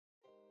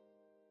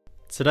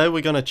Today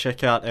we're going to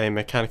check out a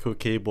mechanical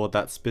keyboard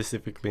that's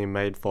specifically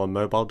made for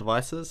mobile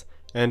devices,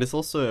 and it's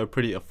also a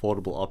pretty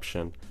affordable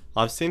option.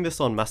 I've seen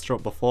this on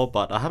Massdrop before,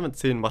 but I haven't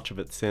seen much of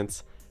it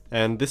since,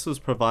 and this was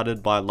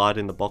provided by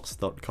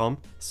lightinthebox.com,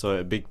 so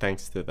a big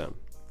thanks to them.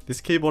 This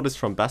keyboard is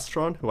from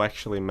Bastron, who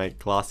actually make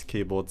glass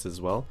keyboards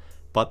as well,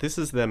 but this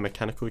is their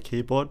mechanical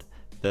keyboard,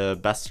 the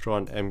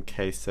Bastron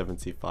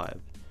MK75.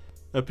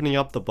 Opening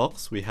up the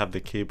box, we have the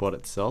keyboard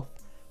itself.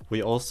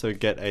 We also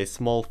get a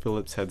small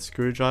Phillips head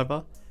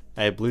screwdriver,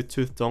 a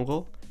Bluetooth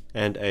dongle,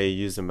 and a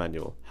user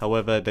manual.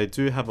 However, they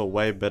do have a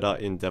way better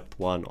in-depth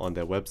one on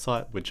their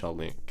website, which I'll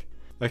link.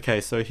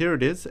 Okay, so here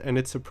it is, and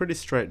it's a pretty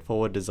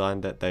straightforward design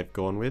that they've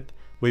gone with.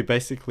 We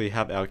basically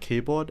have our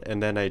keyboard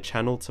and then a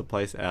channel to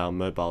place our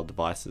mobile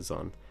devices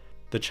on.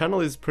 The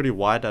channel is pretty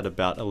wide at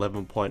about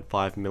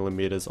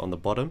 11.5mm on the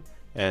bottom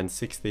and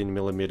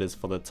 16mm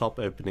for the top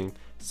opening,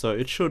 so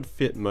it should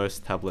fit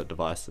most tablet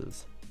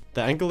devices.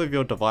 The angle of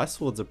your device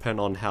will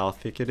depend on how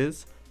thick it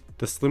is.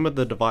 The slimmer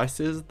the device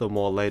is, the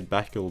more laid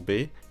back it will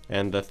be,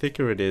 and the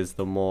thicker it is,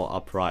 the more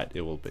upright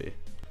it will be.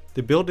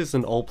 The build is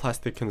an all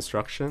plastic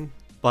construction,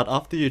 but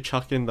after you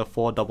chuck in the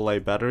 4 AA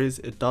batteries,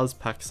 it does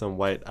pack some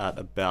weight at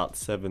about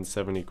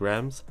 770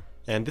 grams,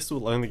 and this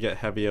will only get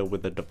heavier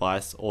with the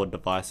device or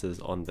devices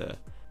on there.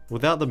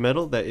 Without the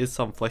metal, there is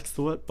some flex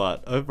to it,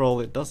 but overall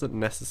it doesn't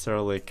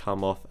necessarily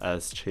come off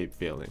as cheap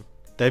feeling.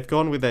 They've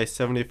gone with a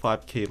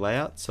 75 key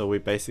layout, so we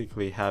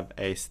basically have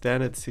a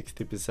standard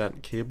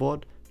 60%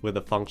 keyboard with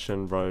a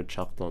function row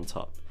chucked on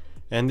top.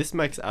 And this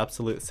makes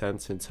absolute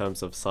sense in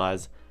terms of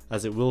size,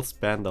 as it will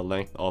span the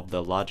length of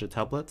the larger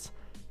tablets.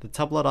 The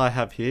tablet I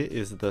have here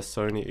is the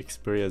Sony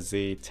Xperia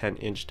Z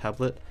 10-inch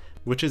tablet,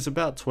 which is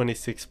about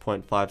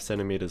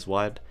 26.5cm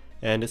wide,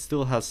 and it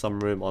still has some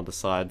room on the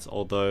sides,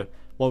 although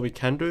what we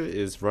can do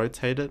is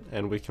rotate it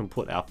and we can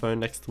put our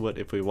phone next to it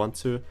if we want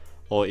to,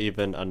 or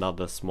even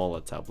another smaller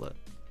tablet.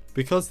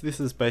 Because this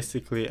is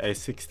basically a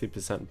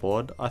 60%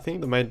 board, I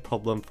think the main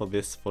problem for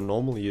this for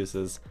normal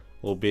users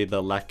will be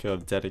the lack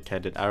of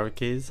dedicated arrow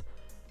keys.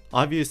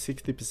 I've used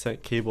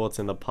 60% keyboards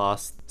in the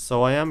past,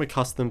 so I am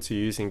accustomed to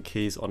using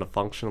keys on a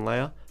function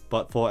layer,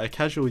 but for a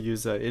casual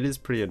user it is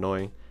pretty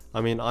annoying.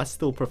 I mean, I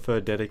still prefer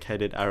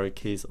dedicated arrow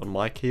keys on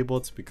my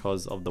keyboards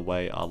because of the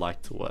way I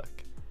like to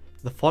work.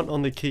 The font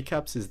on the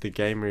keycaps is the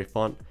Gamery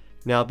font.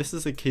 Now, this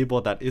is a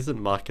keyboard that isn't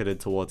marketed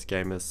towards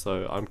gamers,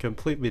 so I'm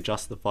completely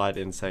justified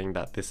in saying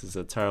that this is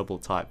a terrible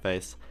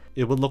typeface.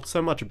 It would look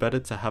so much better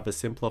to have a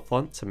simpler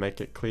font to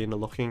make it cleaner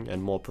looking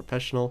and more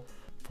professional.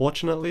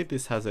 Fortunately,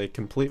 this has a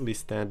completely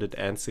standard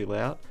ANSI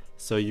layout,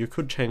 so you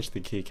could change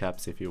the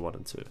keycaps if you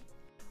wanted to.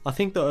 I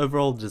think the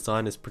overall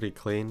design is pretty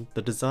clean.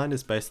 The design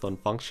is based on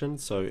function,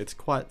 so it's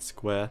quite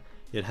square.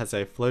 It has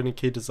a floating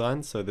key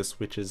design, so the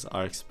switches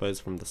are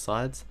exposed from the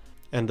sides.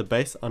 And the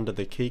base under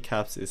the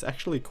keycaps is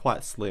actually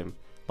quite slim.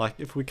 Like,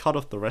 if we cut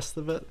off the rest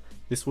of it,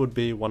 this would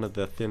be one of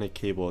the thinner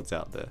keyboards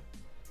out there.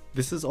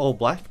 This is all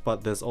black,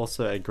 but there's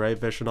also a grey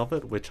version of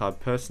it, which I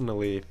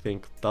personally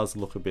think does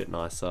look a bit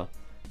nicer.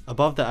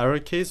 Above the arrow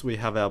keys, we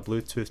have our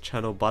Bluetooth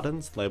channel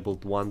buttons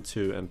labelled 1,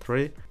 2 and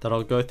 3 that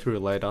I'll go through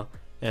later,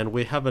 and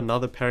we have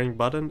another pairing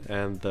button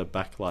and the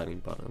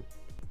backlighting button.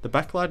 The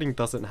backlighting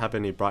doesn't have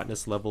any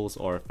brightness levels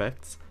or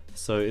effects,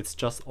 so it's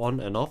just on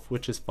and off,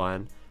 which is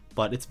fine.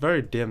 But it's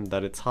very dim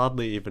that it's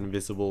hardly even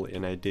visible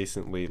in a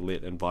decently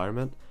lit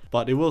environment,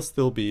 but it will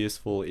still be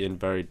useful in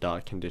very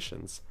dark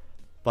conditions.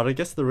 But I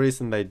guess the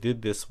reason they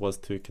did this was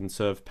to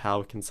conserve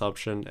power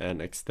consumption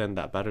and extend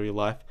that battery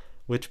life,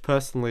 which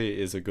personally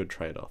is a good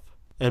trade-off.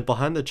 And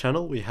behind the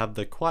channel we have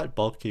the quite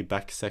bulky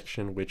back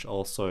section which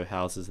also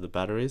houses the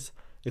batteries.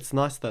 It's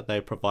nice that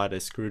they provide a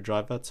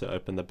screwdriver to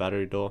open the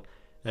battery door,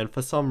 and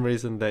for some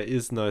reason there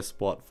is no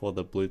spot for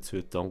the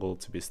Bluetooth dongle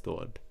to be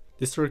stored.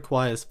 This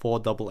requires 4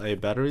 AA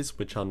batteries,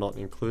 which are not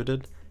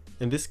included,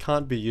 and this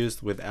can't be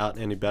used without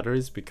any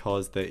batteries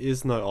because there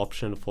is no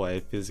option for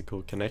a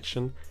physical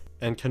connection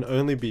and can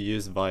only be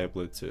used via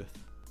Bluetooth.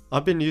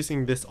 I've been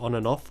using this on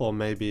and off for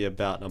maybe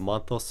about a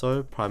month or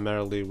so,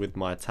 primarily with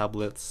my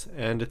tablets,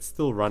 and it's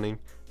still running,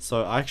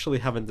 so I actually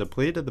haven't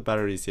depleted the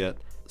batteries yet,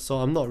 so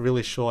I'm not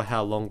really sure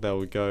how long they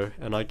will go,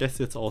 and I guess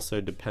it's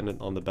also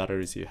dependent on the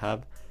batteries you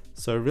have,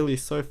 so really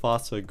so far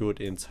so good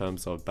in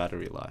terms of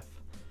battery life.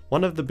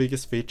 One of the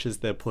biggest features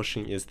they're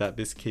pushing is that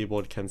this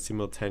keyboard can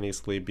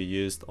simultaneously be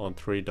used on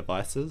 3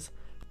 devices.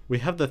 We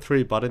have the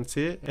 3 buttons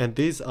here, and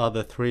these are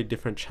the 3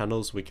 different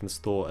channels we can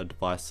store a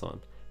device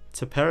on.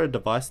 To pair a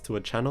device to a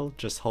channel,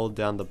 just hold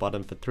down the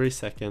button for 3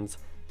 seconds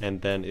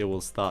and then it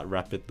will start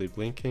rapidly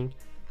blinking,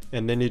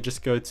 and then you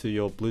just go to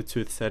your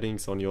Bluetooth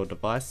settings on your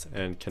device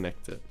and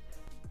connect it.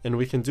 And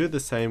we can do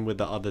the same with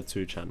the other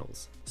 2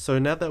 channels. So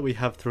now that we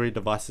have 3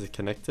 devices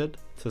connected,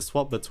 to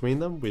swap between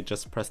them we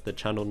just press the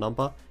channel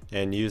number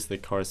and use the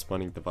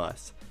corresponding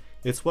device.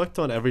 It's worked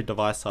on every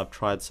device I've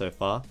tried so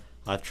far.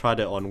 I've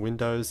tried it on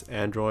Windows,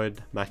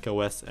 Android,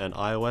 macOS and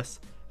iOS,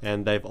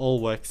 and they've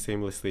all worked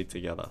seamlessly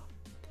together.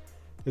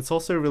 It's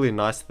also really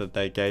nice that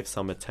they gave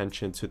some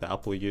attention to the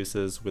Apple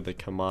users with the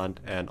command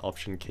and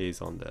option keys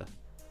on there.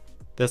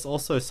 There's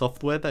also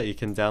software that you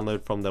can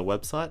download from their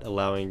website,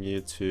 allowing you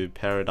to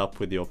pair it up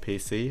with your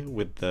PC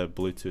with the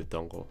Bluetooth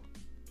dongle.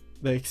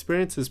 The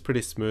experience is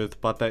pretty smooth,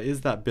 but there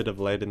is that bit of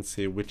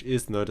latency which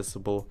is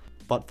noticeable,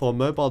 but for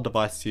mobile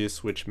device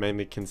use, which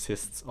mainly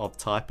consists of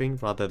typing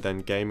rather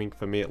than gaming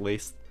for me at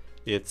least,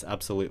 it's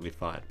absolutely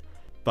fine.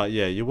 But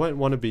yeah, you won't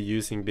want to be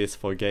using this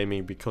for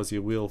gaming because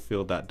you will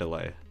feel that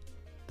delay.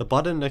 The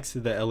button next to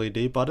the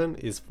LED button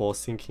is for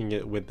syncing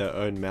it with their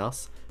own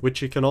mouse,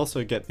 which you can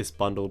also get this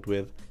bundled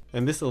with,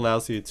 and this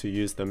allows you to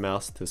use the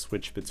mouse to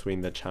switch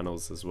between the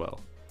channels as well.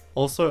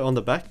 Also on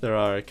the back there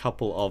are a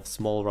couple of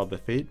small rubber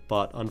feet,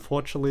 but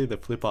unfortunately the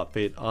flip up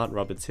feet aren't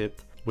rubber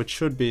tipped, which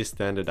should be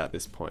standard at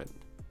this point.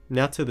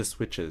 Now to the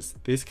switches.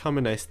 These come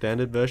in a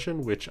standard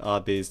version, which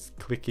are these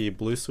clicky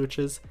blue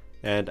switches,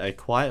 and a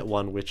quiet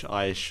one which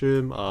I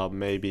assume are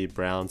maybe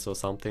browns or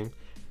something.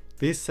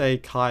 These say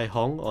Kai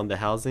Hong on the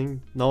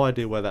housing, no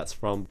idea where that's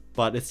from,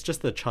 but it's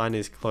just a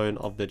Chinese clone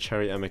of the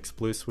Cherry MX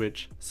Blue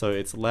switch, so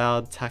it's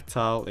loud,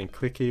 tactile and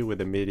clicky with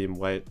a medium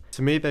weight.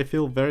 To me they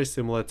feel very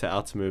similar to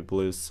Ultimate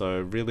Blues, so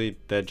really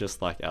they're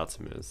just like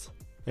Ultimates.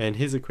 And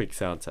here's a quick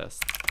sound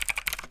test.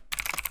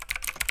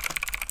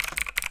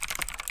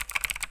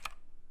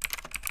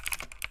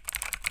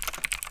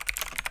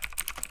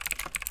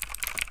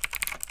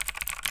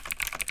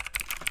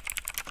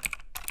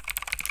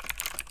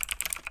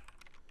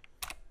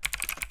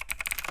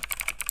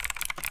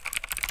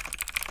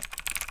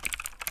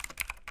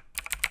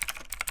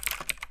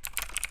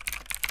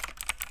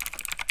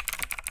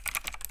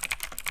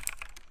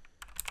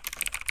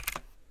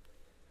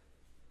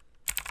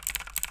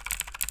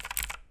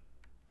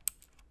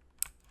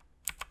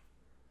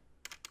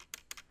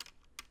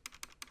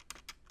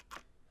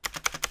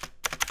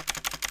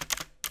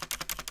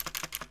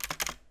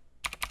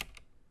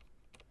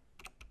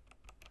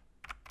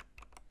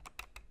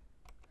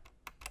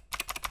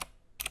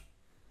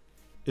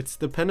 It's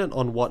dependent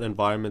on what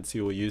environments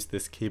you will use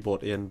this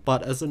keyboard in,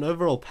 but as an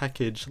overall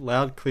package,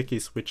 loud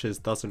clicky switches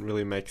doesn't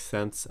really make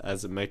sense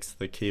as it makes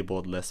the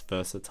keyboard less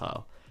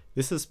versatile.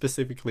 This is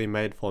specifically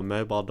made for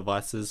mobile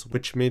devices,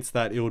 which means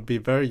that it would be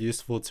very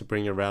useful to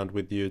bring around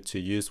with you to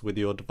use with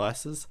your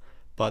devices,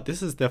 but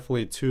this is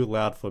definitely too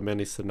loud for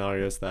many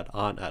scenarios that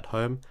aren't at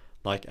home,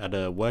 like at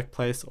a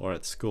workplace or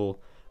at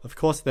school. Of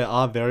course there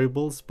are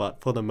variables,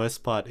 but for the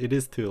most part it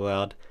is too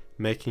loud,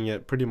 making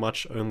it pretty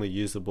much only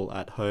usable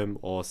at home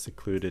or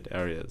secluded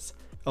areas.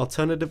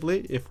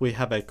 Alternatively, if we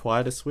have a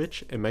quieter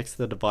switch, it makes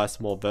the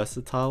device more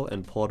versatile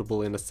and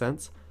portable in a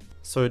sense,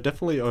 so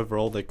definitely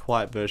overall the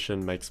quiet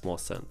version makes more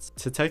sense.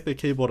 To take the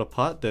keyboard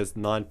apart, there's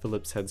 9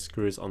 Phillips head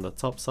screws on the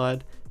top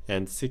side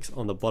and 6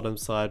 on the bottom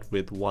side,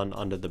 with 1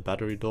 under the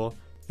battery door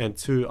and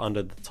 2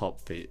 under the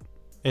top feet.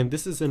 And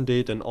this is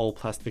indeed an all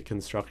plastic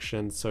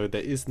construction, so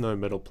there is no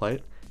metal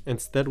plate,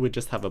 instead we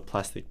just have a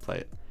plastic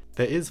plate.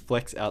 There is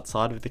flex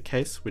outside of the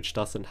case, which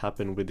doesn't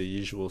happen with the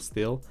usual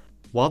steel.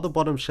 While the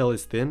bottom shell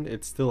is thin,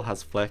 it still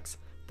has flex,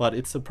 but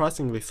it's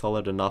surprisingly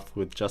solid enough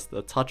with just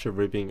a touch of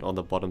ribbing on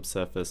the bottom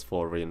surface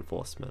for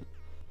reinforcement.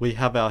 We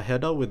have our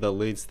header with the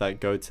leads that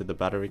go to the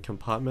battery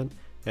compartment,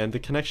 and the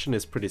connection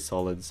is pretty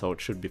solid, so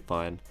it should be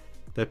fine.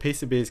 The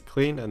PCB is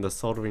clean and the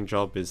soldering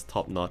job is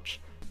top notch.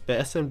 The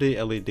SMD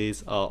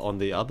LEDs are on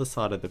the other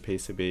side of the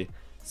PCB,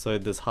 so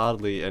there's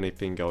hardly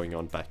anything going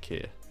on back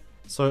here.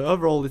 So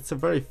overall it's a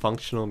very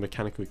functional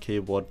mechanical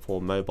keyboard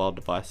for mobile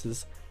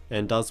devices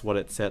and does what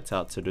it sets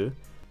out to do.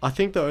 I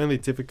think the only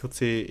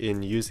difficulty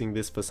in using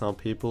this for some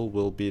people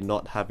will be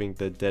not having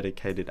the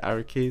dedicated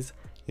arrow keys,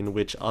 in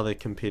which other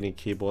competing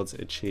keyboards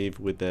achieve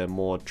with their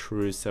more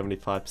true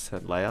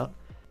 75% layout.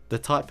 The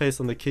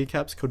typeface on the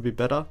keycaps could be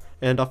better,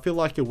 and I feel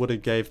like it would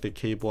have gave the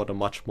keyboard a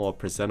much more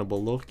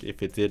presentable look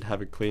if it did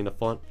have a cleaner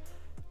font.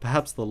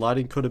 Perhaps the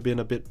lighting could have been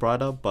a bit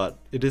brighter, but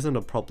it isn't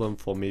a problem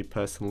for me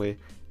personally,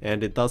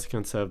 and it does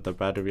conserve the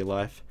battery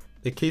life.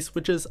 The key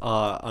switches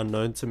are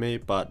unknown to me,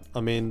 but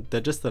I mean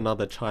they're just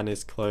another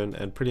Chinese clone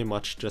and pretty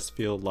much just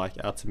feel like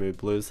Ultimate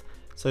Blues,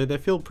 so they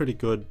feel pretty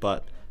good,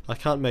 but I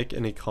can't make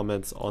any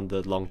comments on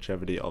the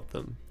longevity of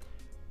them.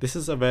 This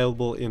is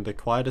available in the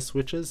quieter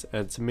switches,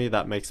 and to me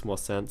that makes more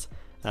sense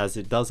as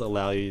it does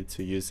allow you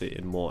to use it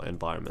in more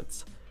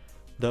environments.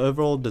 The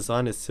overall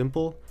design is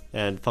simple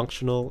and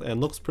functional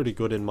and looks pretty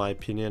good in my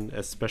opinion,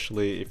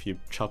 especially if you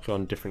chuck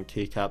on different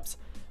keycaps.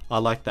 I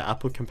like the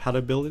Apple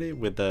compatibility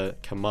with the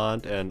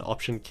command and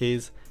option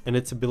keys and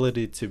its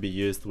ability to be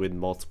used with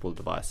multiple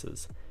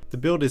devices. The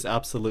build is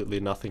absolutely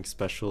nothing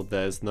special.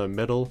 There's no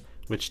metal,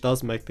 which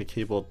does make the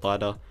keyboard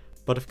lighter,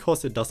 but of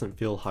course it doesn't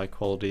feel high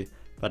quality,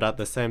 but at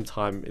the same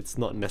time it's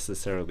not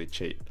necessarily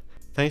cheap.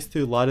 Thanks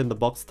to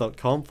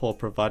lightinthebox.com for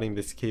providing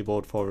this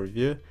keyboard for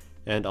review,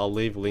 and I'll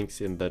leave links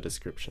in the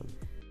description.